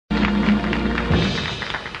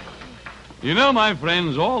You know, my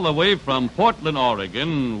friends, all the way from Portland,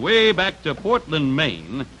 Oregon, way back to Portland,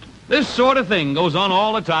 Maine, this sort of thing goes on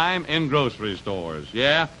all the time in grocery stores.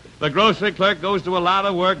 Yeah, the grocery clerk goes to a lot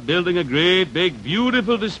of work building a great, big,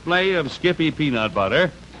 beautiful display of Skippy peanut butter.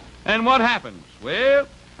 And what happens? Well,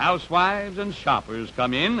 housewives and shoppers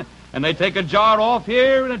come in, and they take a jar off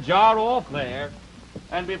here and a jar off there.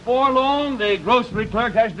 And before long, the grocery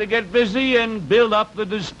clerk has to get busy and build up the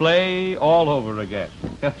display all over again.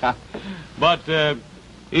 But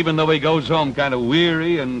even though he goes home kind of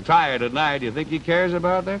weary and tired at night, do you think he cares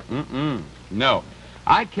about that? No.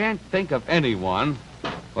 I can't think of anyone,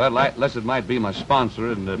 well, unless it might be my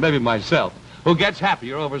sponsor and maybe myself, who gets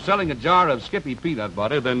happier over selling a jar of Skippy peanut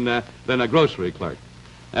butter than a grocery clerk.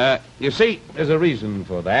 You see, there's a reason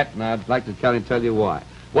for that, and I'd like to tell you why.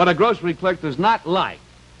 What a grocery clerk does not like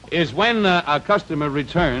is when a customer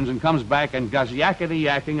returns and comes back and goes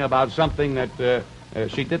yakety-yakking about something that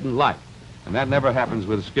she didn't like. And that never happens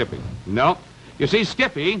with Skippy. No. You see,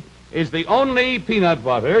 Skippy is the only peanut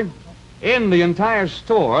butter in the entire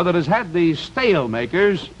store that has had the stale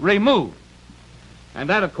makers removed. And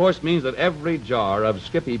that, of course, means that every jar of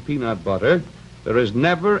Skippy peanut butter, there is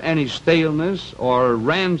never any staleness or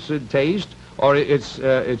rancid taste, or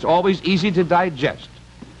it's always easy to digest.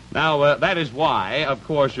 Now, that is why, of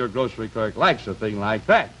course, your grocery clerk likes a thing like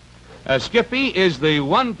that. Skippy is the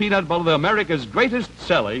one peanut butter, America's greatest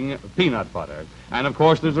selling peanut butter. And, of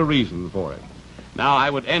course, there's a reason for it. Now, I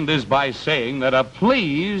would end this by saying that a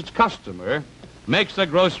pleased customer makes the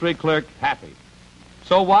grocery clerk happy.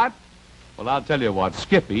 So what? Well, I'll tell you what,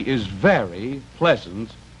 Skippy is very pleasant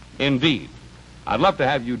indeed. I'd love to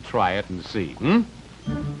have you try it and see,